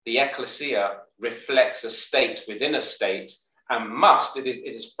the ecclesia reflects a state within a state, and it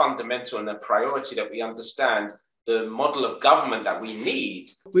is fundamental and a priority that we understand the model of government that we need.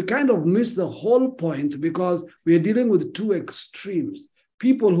 We kind of miss the whole point because we're dealing with two extremes.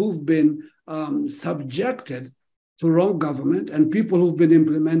 People who've been subjected to wrong government and people who've been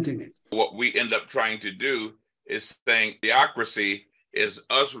implementing it. What we end up trying to do is saying theocracy is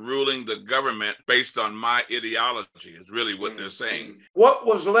us ruling the government based on my ideology, is really what they're saying. What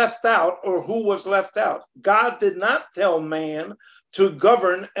was left out, or who was left out? God did not tell man to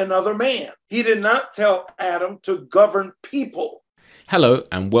govern another man. He did not tell Adam to govern people. Hello,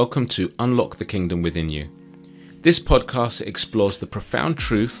 and welcome to Unlock the Kingdom Within You. This podcast explores the profound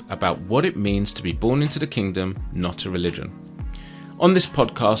truth about what it means to be born into the kingdom, not a religion. On this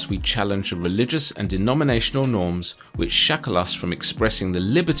podcast, we challenge the religious and denominational norms which shackle us from expressing the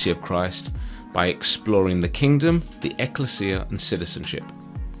liberty of Christ by exploring the kingdom, the ecclesia, and citizenship.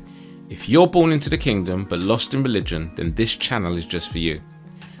 If you're born into the kingdom but lost in religion, then this channel is just for you.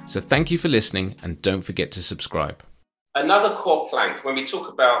 So thank you for listening, and don't forget to subscribe. Another core plank, when we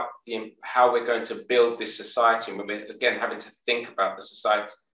talk about how we're going to build this society, and when we're again having to think about the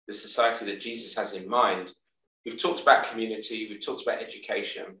society that Jesus has in mind, we've talked about community, we've talked about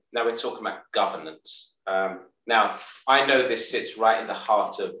education. Now we're talking about governance. Now, I know this sits right in the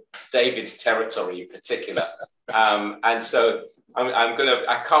heart of David's territory in particular. And so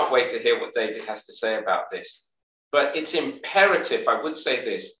I can't wait to hear what David has to say about this. But it's imperative, I would say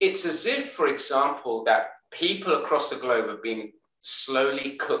this. It's as if, for example, that people across the globe have been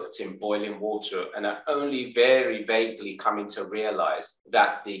slowly cooked in boiling water and are only very vaguely coming to realize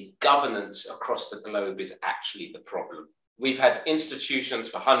that the governance across the globe is actually the problem. We've had institutions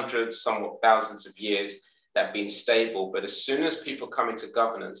for hundreds, somewhat thousands of years that have been stable, but as soon as people come into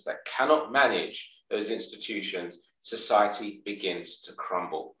governance that cannot manage those institutions, society begins to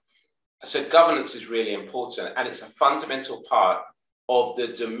crumble. So governance is really important, and it's a fundamental part of the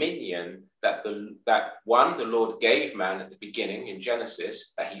dominion that the Lord gave man at the beginning in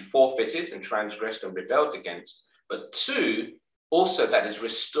Genesis, that he forfeited and transgressed and rebelled against, but two, also that is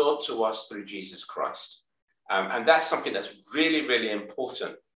restored to us through Jesus Christ. And that's something that's really, really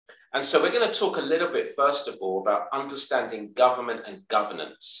important. And so we're going to talk a little bit, first of all, about understanding government and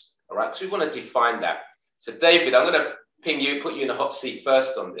governance. All right, so we want to define that. So David, I'm going to put you in a hot seat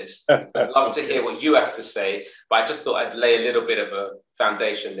first on this. I'd love to hear what you have to say, but I just thought I'd lay a little bit of a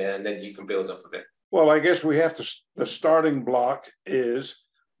foundation there, and then you can build off of it. Well, I guess we have to, the starting block is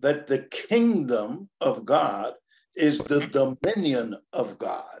that the kingdom of God is the dominion of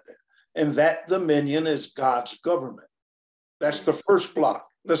God, and that dominion is God's government. That's the first block.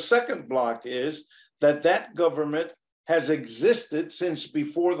 The second block is that government has existed since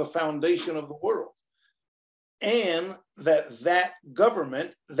before the foundation of the world. And that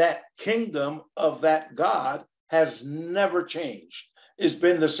government, that kingdom of that God has never changed. It's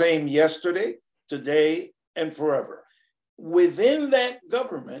been the same yesterday, today, and forever. Within that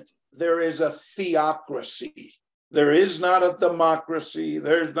government, there is a theocracy. There is not a democracy.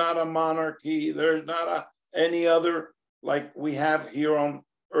 There's not a monarchy. There's not any other like we have here on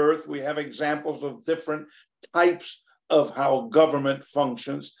earth. We have examples of different types of how government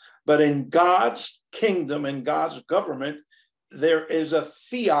functions. But in God's kingdom and God's government, there is a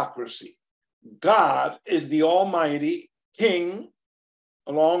theocracy. God is the Almighty King,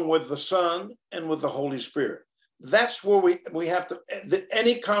 along with the Son and with the Holy Spirit. That's where we have to,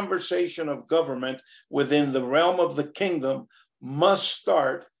 any conversation of government within the realm of the kingdom must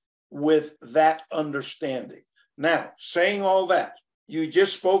start with that understanding. Now, saying all that, you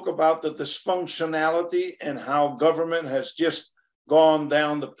just spoke about the dysfunctionality and how government has just gone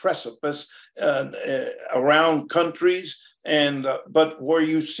down the precipice around countries, but where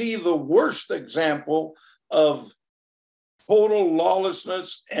you see the worst example of total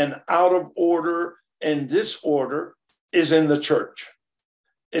lawlessness and out of order and disorder is in the church.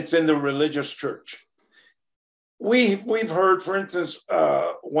 It's in the religious church. We've heard, for instance,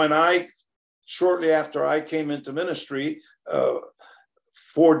 shortly after I came into ministry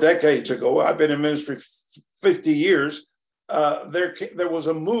 4 decades ago, I've been in ministry 50 years. There was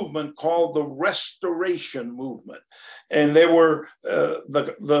a movement called the Restoration Movement, and they were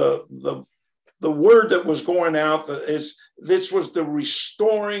the word that was going out is this was the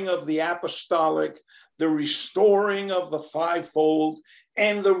restoring of the apostolic, the restoring of the fivefold,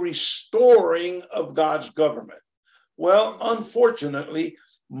 and the restoring of God's government. Well, unfortunately,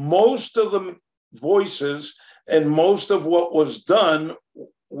 most of the voices and most of what was done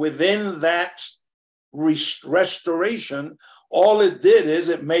within that restoration, all it did is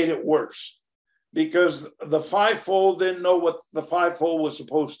it made it worse. because the fivefold didn't know what the fivefold was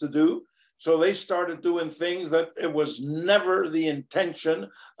supposed to do. So they started doing things that it was never the intention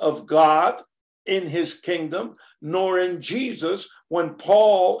of God in his kingdom, nor in Jesus. When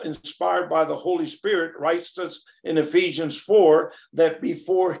Paul, inspired by the Holy Spirit, writes us in Ephesians 4 that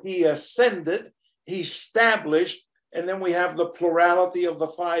before he ascended, he established, and then we have the plurality of the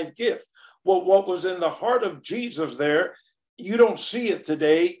five gifts. Well, what was in the heart of Jesus there, you don't see it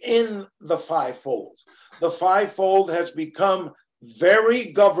today in the fivefold. The fivefold has become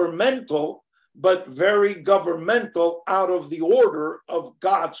very governmental, but very governmental out of the order of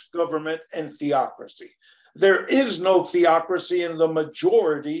God's government and theocracy. There is no theocracy in the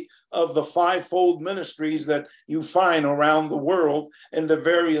majority of the fivefold ministries that you find around the world, and the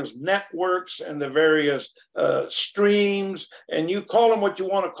various networks and the various streams, and you call them what you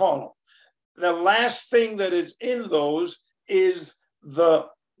want to call them. The last thing that is in those is the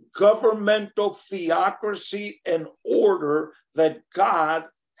governmental theocracy and order that God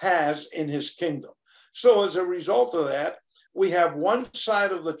has in his kingdom. So as a result of that, we have one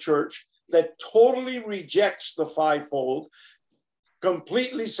side of the church that totally rejects the fivefold,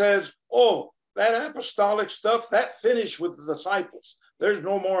 completely says, oh, that apostolic stuff, that finished with the disciples. There's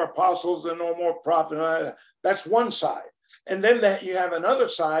no more apostles and no more prophets. That's one side. And then that you have another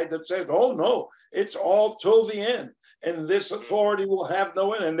side that says, oh, no, it's all till the end. And this authority will have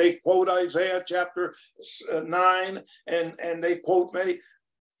no end. And they quote Isaiah chapter 9, and they quote many.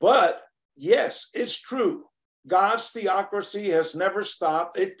 But yes, it's true. God's theocracy has never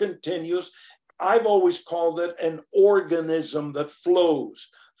stopped. It continues. I've always called it an organism that flows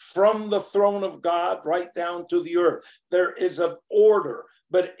from the throne of God right down to the earth. There is an order,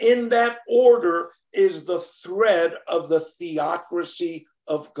 but in that order is the thread of the theocracy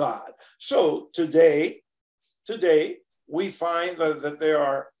of God. So today we find that there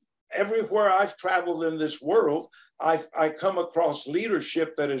are, everywhere I've traveled in this world, I come across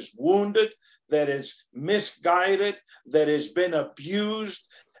leadership that is wounded, that is misguided, that has been abused,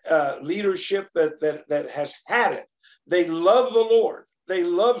 leadership that has had it. They love the Lord. They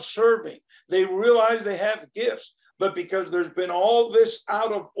love serving. They realize they have gifts, but because there's been all this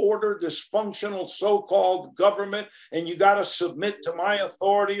out of order, dysfunctional so-called government, and you got to submit to my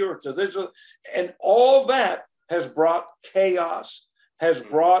authority or to this, and all that has brought chaos, has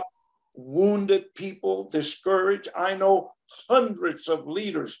brought wounded people, discouraged. I know hundreds of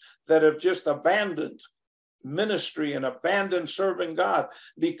leaders that have just abandoned ministry and abandoned serving God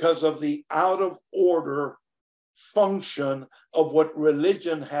because of the out of order function of what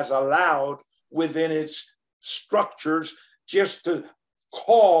religion has allowed within its structures, just to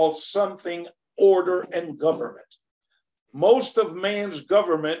call something order and government. Most of man's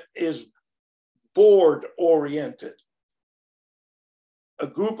government is board oriented. A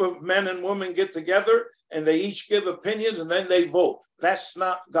group of men and women get together and they each give opinions and then they vote. That's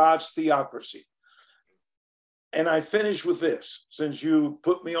not God's theocracy. And I finish with this, since you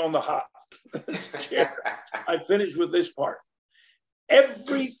put me on the hot chair. I finish with this part.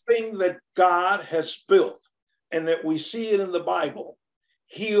 Everything that God has built, and that we see it in the Bible,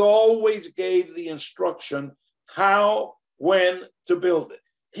 he always gave the instruction how, when to build it.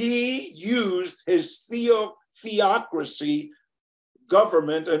 He used his theocracy,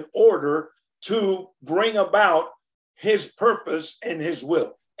 government, and order to bring about his purpose and his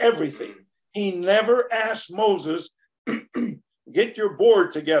will. Everything. He never asked Moses, get your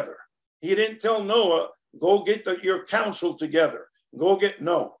board together. He didn't tell Noah, go get your council together.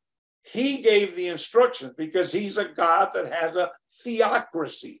 No. He gave the instructions because he's a God that has a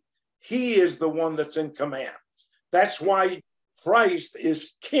theocracy. He is the one that's in command. That's why Christ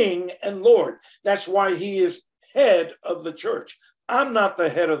is King and Lord. That's why he is head of the church. I'm not the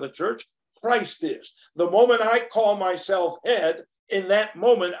head of the church. Christ is. The moment I call myself head, in that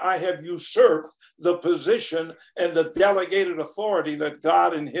moment, I have usurped the position and the delegated authority that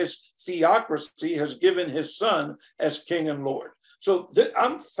God in his theocracy has given his son as King and Lord. So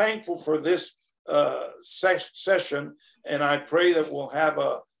I'm thankful for this session, and I pray that we'll have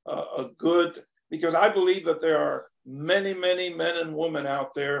a good, because I believe that there are many, many men and women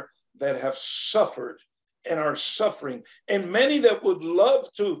out there that have suffered and are suffering, and many that would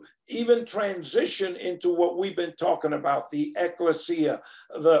love to even transition into what we've been talking about, the ecclesia,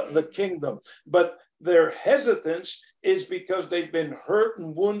 the kingdom. But their hesitance is because they've been hurt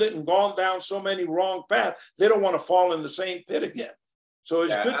and wounded and gone down so many wrong paths. They don't want to fall in the same pit again. So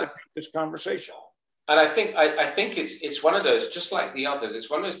it's good to have this conversation. And I think it's one of those, just like the others,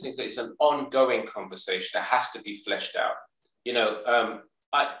 it's one of those things that is an ongoing conversation that has to be fleshed out. You know,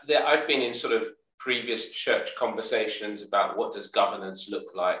 I've been in sort of previous church conversations about what does governance look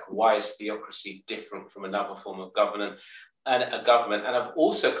like, why is theocracy different from another form of government, and I've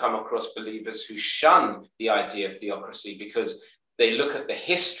also come across believers who shun the idea of theocracy because they look at the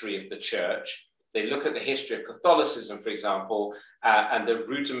history of the church, they look at the history of Catholicism, for example, and the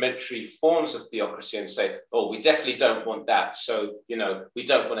rudimentary forms of theocracy and say, oh, we definitely don't want that. So, we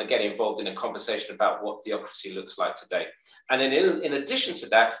don't want to get involved in a conversation about what theocracy looks like today. And then in addition to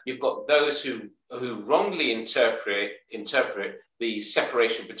that, you've got those who wrongly interpret the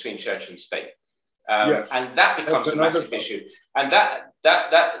separation between church and state. Yes. And that becomes a massive issue. And that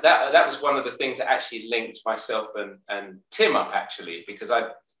was one of the things that actually linked myself and Tim up, actually, because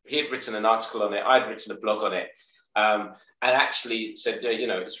he had written an article on it, I'd written a blog on it, and actually said,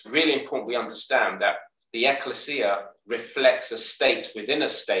 it's really important we understand that the ecclesia reflects a state within a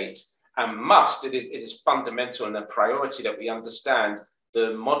state, and it is fundamental and a priority that we understand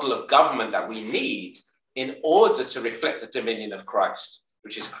the model of government that we need in order to reflect the dominion of Christ,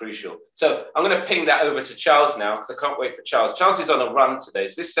 which is crucial. So I'm going to ping that over to Charles now, because I can't wait for Charles. Charles is on a run today.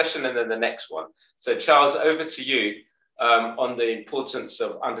 It's this session and then the next one. So Charles, over to you on the importance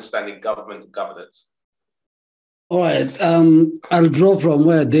of understanding government and governance. All right. I'll draw from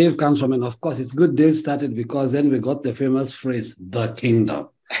where Dave comes from. And of course, it's good Dave started because then we got the famous phrase, the kingdom.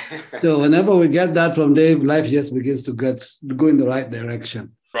 So whenever we get that from Dave, life just begins to go in the right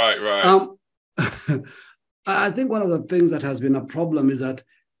direction. Right. I think one of the things that has been a problem is that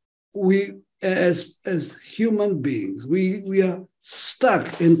we, as human beings, we are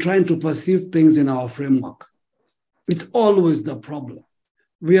stuck in trying to perceive things in our framework. It's always the problem.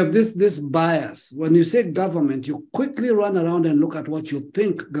 We have this bias. When you say government, you quickly run around and look at what you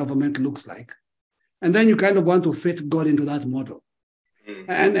think government looks like. And then you kind of want to fit God into that model.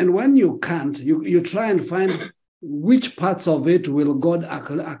 And when you can't, you try and find which parts of it will God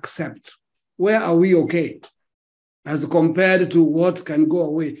accept. Where are we okay? As compared to what can go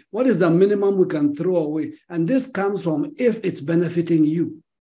away. What is the minimum we can throw away? And this comes from if it's benefiting you.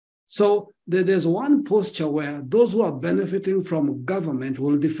 So there's one posture where those who are benefiting from government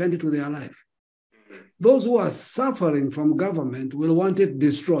will defend it with their life. Those who are suffering from government will want it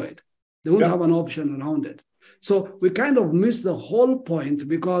destroyed. They won't have an option around it. So we kind of miss the whole point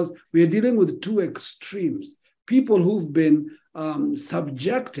because we are dealing with two extremes. People who've been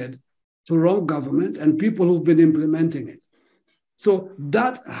subjected to wrong government and people who've been implementing it. So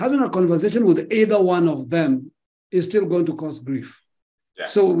that having a conversation with either one of them is still going to cause grief. Yeah.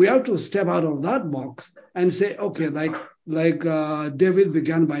 So we have to step out of that box and say, okay, like David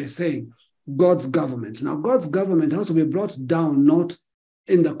began by saying, God's government. Now, God's government has to be brought down not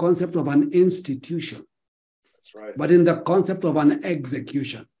in the concept of an institution, that's right, but in the concept of an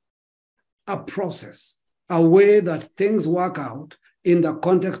execution, a process, a way that things work out in the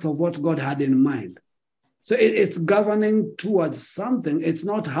context of what God had in mind. So it's governing towards something. It's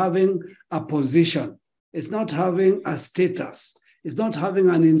not having a position. It's not having a status. It's not having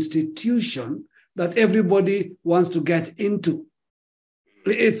an institution that everybody wants to get into.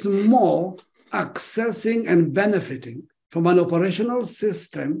 It's more accessing and benefiting from an operational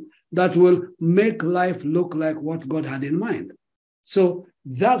system that will make life look like what God had in mind. So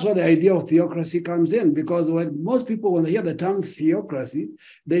that's where the idea of theocracy comes in, because when most people, when they hear the term theocracy,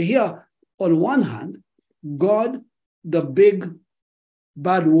 they hear, on one hand, God, the big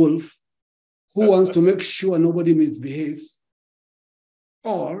bad wolf, who wants to make sure nobody misbehaves,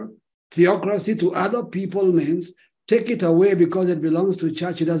 or theocracy to other people means take it away because it belongs to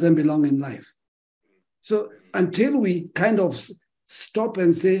church, it doesn't belong in life. So until we kind of stop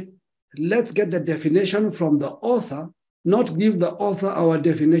and say, let's get the definition from the author, not give the author our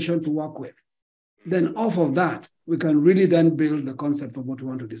definition to work with, then off of that, we can really then build the concept of what we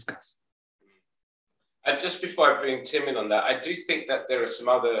want to discuss. And just before I bring Tim in on that, I do think that there are some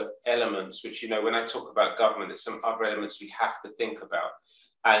other elements which, when I talk about government, there's some other elements we have to think about.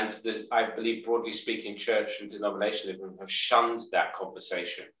 And I believe, broadly speaking, church and denominationalism have shunned that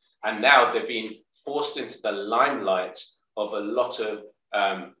conversation. And now they're being forced into the limelight of a lot of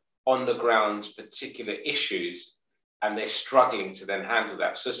on-the-ground particular issues, and they're struggling to then handle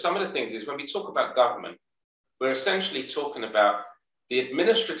that. So some of the things is when we talk about government, we're essentially talking about the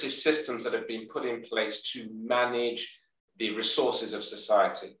administrative systems that have been put in place to manage the resources of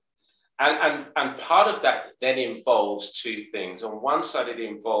society. And part of that then involves two things. On one side, it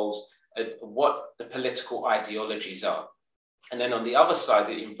involves what the political ideologies are. And then on the other side,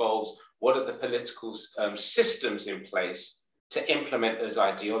 it involves what are the political systems in place to implement those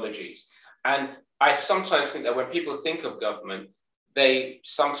ideologies. And I sometimes think that when people think of government, they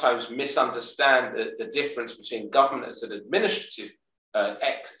sometimes misunderstand the difference between government as an administrative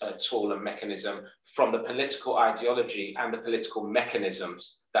tool and mechanism from the political ideology and the political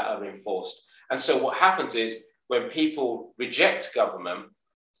mechanisms that are enforced. And so what happens is when people reject government,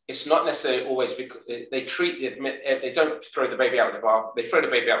 it's not necessarily always because they don't throw the baby out with the bath, they throw the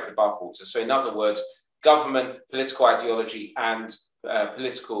baby out with the bathwater. So in other words, government, political ideology, and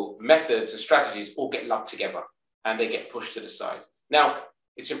political methods and strategies all get lumped together and they get pushed to the side. Now,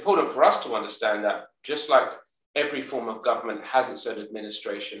 it's important for us to understand that just like every form of government has its own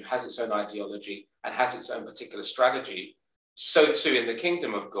administration, has its own ideology, and has its own particular strategy, so too in the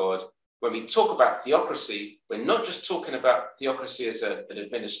kingdom of God, when we talk about theocracy, we're not just talking about theocracy as an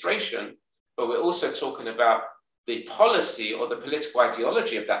administration, but we're also talking about the policy or the political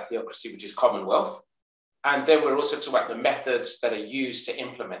ideology of that theocracy, which is commonwealth. And then we're also talking about the methods that are used to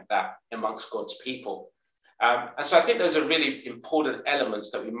implement that amongst God's people. And so I think those are really important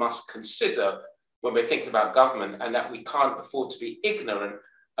elements that we must consider when we're thinking about government, and that we can't afford to be ignorant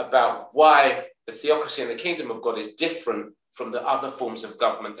about why the theocracy in the kingdom of God is different from the other forms of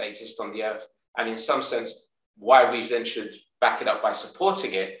government that exist on the earth. And in some sense, why we then should back it up by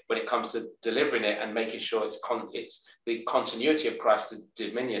supporting it when it comes to delivering it and making sure it's the continuity of Christ's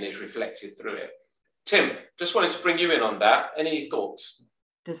dominion is reflected through it. Tim, just wanted to bring you in on that. Any thoughts?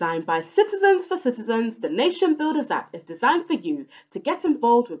 Designed by citizens for citizens, the Nation Builders app is designed for you to get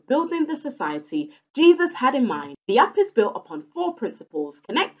involved with building the society Jesus had in mind. The app is built upon 4 principles: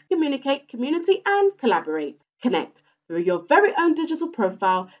 connect, communicate, community, and collaborate. Connect through your very own digital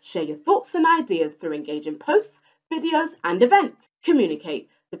profile, share your thoughts and ideas through engaging posts, videos, and events. Communicate,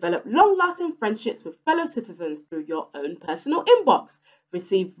 develop long-lasting friendships with fellow citizens through your own personal inbox.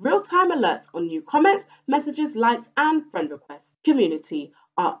 Receive real-time alerts on new comments, messages, likes, and friend requests. Community.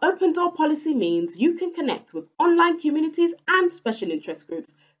 Our open door policy means you can connect with online communities and special interest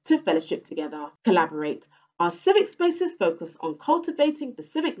groups to fellowship together. Collaborate. Our civic spaces focus on cultivating the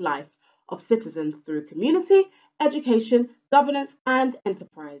civic life of citizens through community, education, governance, and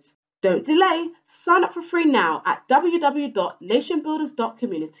enterprise. Don't delay. Sign up for free now at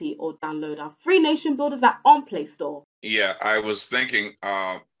www.nationbuilders.community or download our free Nation Builders app on Play Store. Yeah, I was thinking,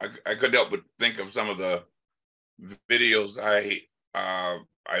 I couldn't help but think of some of the videos I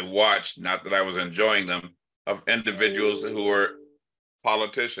watched, not that I was enjoying them, of individuals who were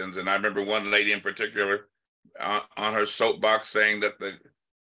politicians. And I remember one lady in particular on her soapbox saying that the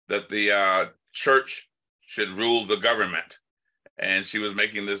church should rule the government. And she was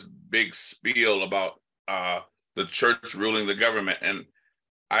making this big spiel about the church ruling the government. And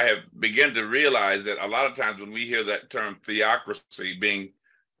I have begun to realize that a lot of times when we hear that term theocracy being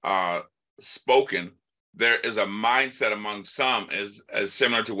spoken, there is a mindset among some, as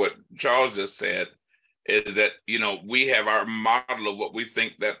similar to what Charles just said, is that, we have our model of what we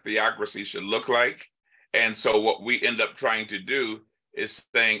think that theocracy should look like. And so what we end up trying to do is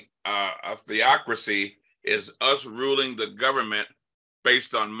saying a theocracy is us ruling the government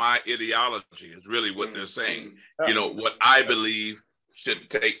based on my ideology, is really what they're saying. What I believe should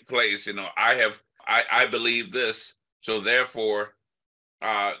take place. I believe this, so therefore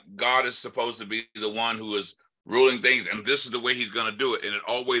God is supposed to be the one who is ruling things, and this is the way he's going to do it. And it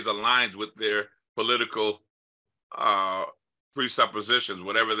always aligns with their political presuppositions,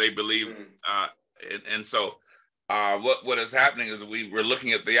 whatever they believe. And so what is happening is we're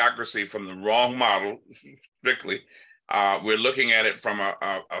looking at theocracy from the wrong model, strictly. We're looking at it from a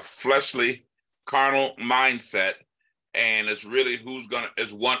fleshly, carnal mindset, and it's really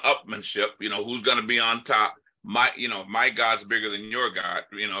it's one-upmanship, who's going to be on top. My God's bigger than your God,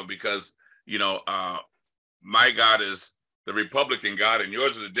 because, my God is the Republican God and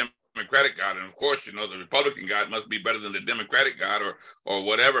yours is the Democratic God. And of course, the Republican God must be better than the Democratic God, or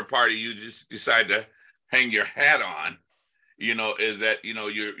whatever party you just decide to hang your hat on, is that,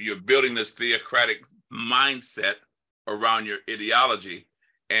 you're building this theocratic mindset around your ideology.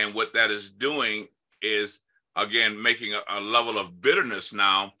 And what that is doing is, again, making a level of bitterness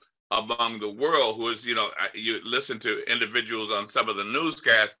now among the world, who is, you listen to individuals on some of the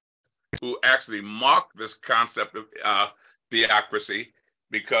newscasts who actually mock this concept of theocracy,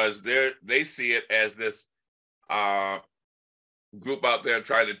 because they see it as this group out there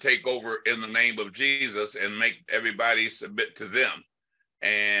trying to take over in the name of Jesus and make everybody submit to them.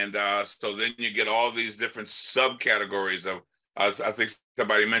 And so then you get all these different subcategories of, I think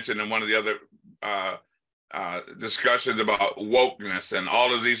somebody mentioned in one of the other discussions about wokeness and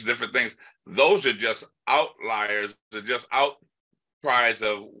all of these different things. Those are just outliers. They're just outcries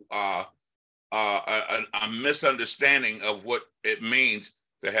of a misunderstanding of what it means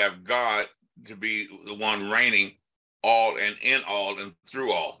to have God to be the one reigning all and in all and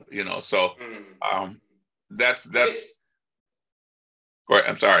through all. So that's Go ahead.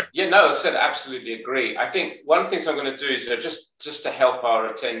 I'm sorry. Yeah, no, I said absolutely agree. I think one of the things I'm going to do is just to help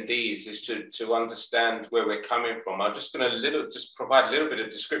our attendees is to understand where we're coming from. I'm just going to provide a little bit of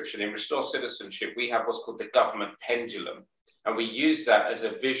description. In Restore Citizenship, we have what's called the government pendulum, and we use that as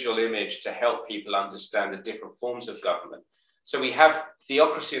a visual image to help people understand the different forms of government. So we have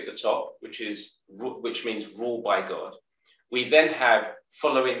theocracy at the top, which means rule by God. We then have,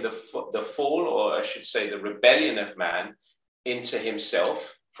 following the fall, or I should say the rebellion of man into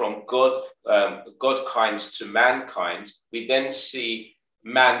himself, from Godkind to mankind, we then see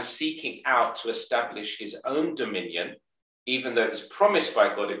man seeking out to establish his own dominion. Even though it was promised by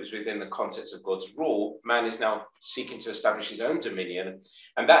God, it was within the context of God's rule, man is now seeking to establish his own dominion.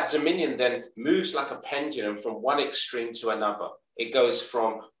 And that dominion then moves like a pendulum from one extreme to another. It goes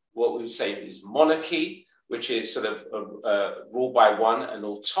from what we would say is monarchy, which is sort of rule by one, an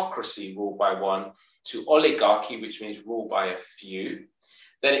autocracy, rule by one, to oligarchy, which means rule by a few.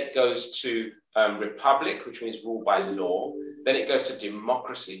 Then it goes to republic, which means rule by law. Then it goes to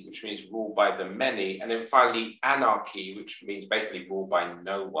democracy, which means rule by the many. And then finally, anarchy, which means basically rule by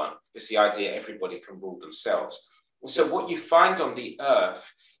no one. It's the idea everybody can rule themselves. And so what you find on the earth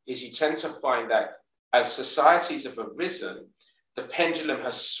is you tend to find that as societies have arisen, the pendulum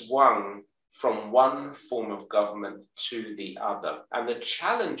has swung from one form of government to the other. And the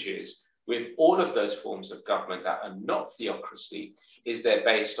challenges with all of those forms of government that are not theocracy is they're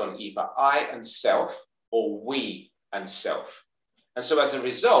based on either I and self or we and self. And so as a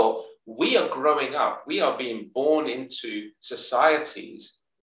result, we are growing up, we are being born into societies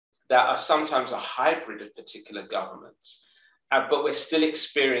that are sometimes a hybrid of particular governments, but we're still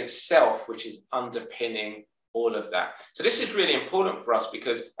experiencing self, which is underpinning all of that. So this is really important for us,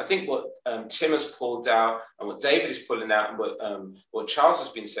 because I think what Tim has pulled out and what David is pulling out and what Charles has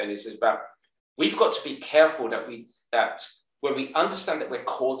been saying is about, we've got to be careful that when we understand that we're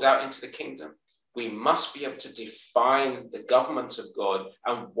called out into the kingdom, we must be able to define the government of God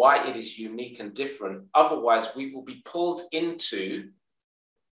and why it is unique and different. Otherwise, we will be pulled into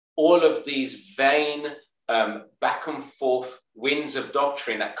all of these vain back and forth winds of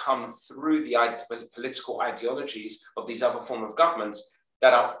doctrine that come through the political ideologies of these other forms of governments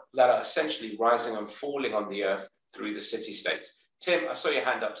that are essentially rising and falling on the earth through the city-states. Tim, I saw your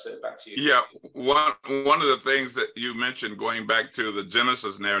hand up, so back to you. Yeah, one of the things that you mentioned, going back to the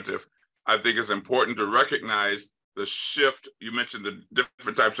Genesis narrative, I think it's important to recognize the shift. You mentioned the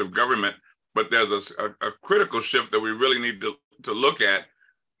different types of government, but there's a critical shift that we really need to look at.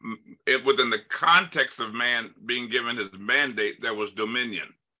 Within the context of man being given his mandate, there was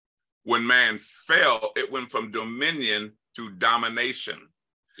dominion. When man fell, it went from dominion to domination.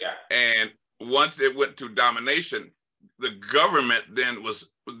 Yeah. And once it went to domination, the government then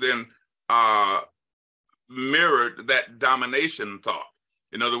mirrored that domination thought.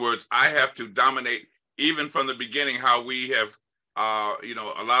 In other words, I have to dominate. Even from the beginning, how we have,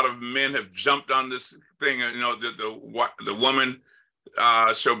 a lot of men have jumped on this thing. The woman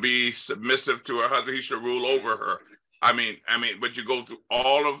shall be submissive to her husband; he shall rule over her. I mean, but you go through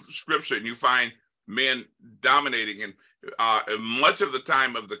all of Scripture and you find men dominating, and much of the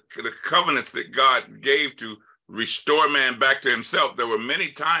time of the covenants that God gave to restore man back to himself, there were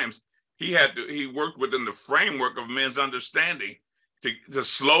many times he worked within the framework of men's understanding to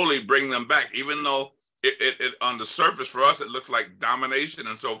slowly bring them back, even though it on the surface for us it looks like domination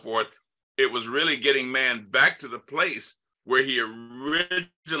and so forth. It was really getting man back to the place where he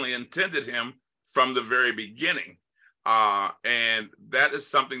originally intended him from the very beginning. And that is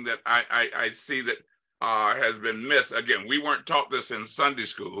something that I see that has been missed. Again, we weren't taught this in Sunday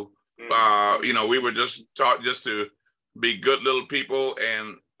school. We were just taught just to be good little people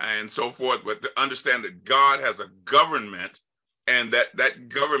and so forth, but to understand that God has a government, and that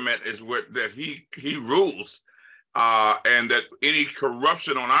government is that he rules, and that any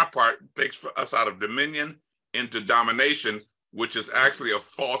corruption on our part takes us out of dominion into domination, which is actually a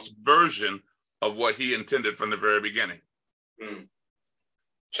false version of what he intended from the very beginning.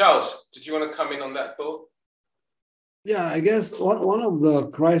 Charles, did you want to come in on that thought? Yeah, I guess one of the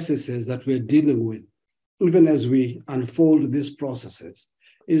crises that we're dealing with, even as we unfold these processes,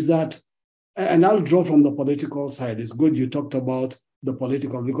 is that, and I'll draw from the political side. It's good you talked about the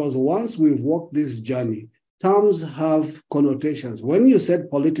political, because once we've walked this journey, terms have connotations. When you said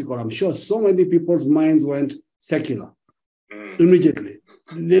political, I'm sure so many people's minds went secular immediately.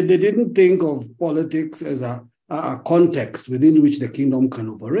 They didn't think of politics as a context within which the kingdom can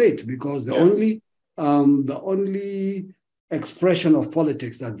operate, because the only expression of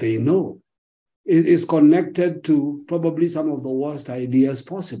politics that they know is connected to probably some of the worst ideas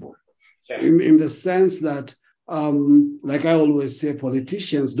possible, in the sense that like I always say,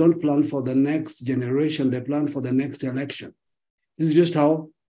 politicians don't plan for the next generation, they plan for the next election. This is just how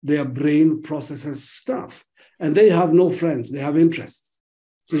their brain processes stuff. And they have no friends, they have interests.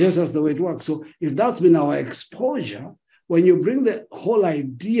 So just that's the way it works. So if that's been our exposure, when you bring the whole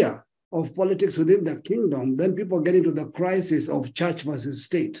idea of politics within the kingdom, then people get into the crisis of church versus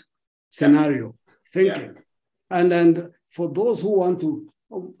state scenario thinking. And for those who want to,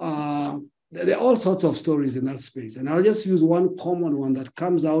 there are all sorts of stories in that space. And I'll just use one common one that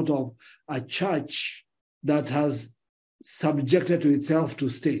comes out of a church that has subjected to itself to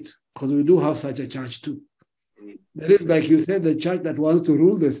state, because we do have such a church too. There is, like you said, the church that wants to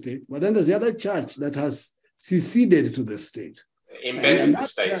rule the state, but then there's the other church that has seceded to the state. Embedded in the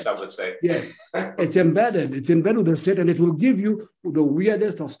state, I would say. Yes, it's embedded with the state, and it will give you the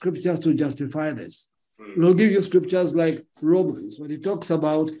weirdest of scriptures to justify this. It will give you scriptures like Romans, when it talks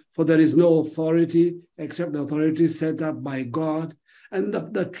about, for there is no authority except the authority set up by God. And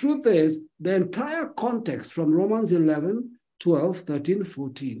the truth is, the entire context from Romans 11, 12, 13,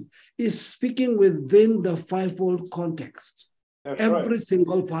 14 is speaking within the fivefold context. That's Every right.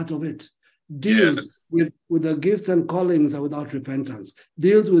 single part of it deals with the gifts and callings are without repentance,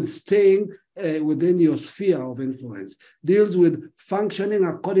 deals with staying within your sphere of influence, deals with functioning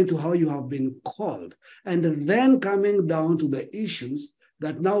according to how you have been called, and then coming down to the issues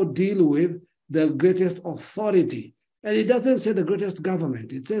that now deal with the greatest authority. And it doesn't say the greatest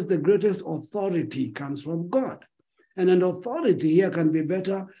government, it says the greatest authority comes from God. And an authority here can be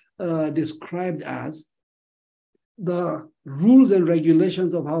better described as the rules and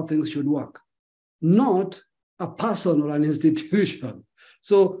regulations of how things should work, not a person or an institution.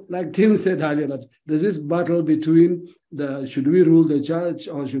 So like Tim said earlier, that there's this battle between should we rule the church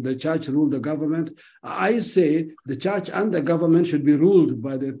or should the church rule the government? I say the church and the government should be ruled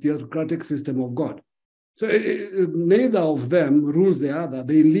by the theocratic system of God. So neither of them rules the other.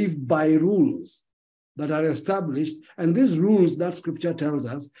 They live by rules that are established. And these rules that scripture tells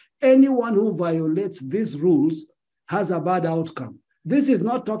us, anyone who violates these rules has a bad outcome. This is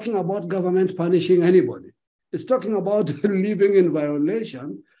not talking about government punishing anybody. It's talking about living in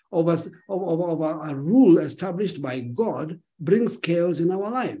violation of a rule established by God brings chaos in our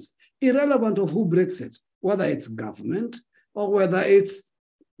lives, irrelevant of who breaks it, whether it's government or whether it's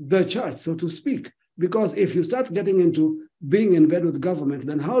the church, so to speak. Because if you start getting into being in bed with government,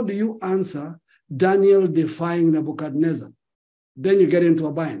 then how do you answer Daniel defying Nebuchadnezzar? Then you get into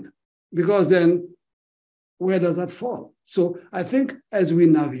a bind, because then where does that fall? So I think as we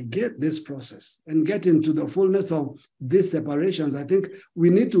navigate this process and get into the fullness of these separations, I think we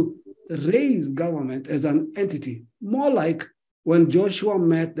need to raise government as an entity, more like when Joshua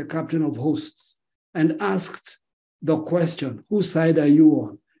met the captain of hosts and asked the question, whose side are you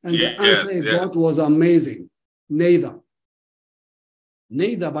on? And the answer he got was amazing. Neither,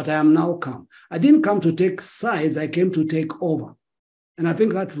 but I am now come. I didn't come to take sides, I came to take over. And I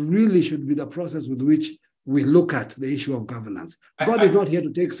think that really should be the process with which we look at the issue of governance. God is not here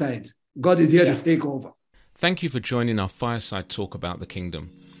to take sides. God is here to take over. Thank you for joining our fireside talk about the kingdom.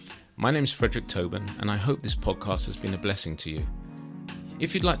 My name is Frederick Tobin, and I hope this podcast has been a blessing to you.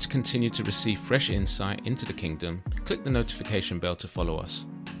 If you'd like to continue to receive fresh insight into the kingdom, click the notification bell to follow us.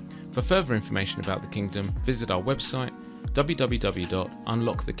 For further information about the kingdom, visit our website,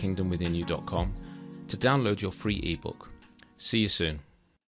 www.unlockthekingdomwithinyou.com, to download your free ebook. See you soon.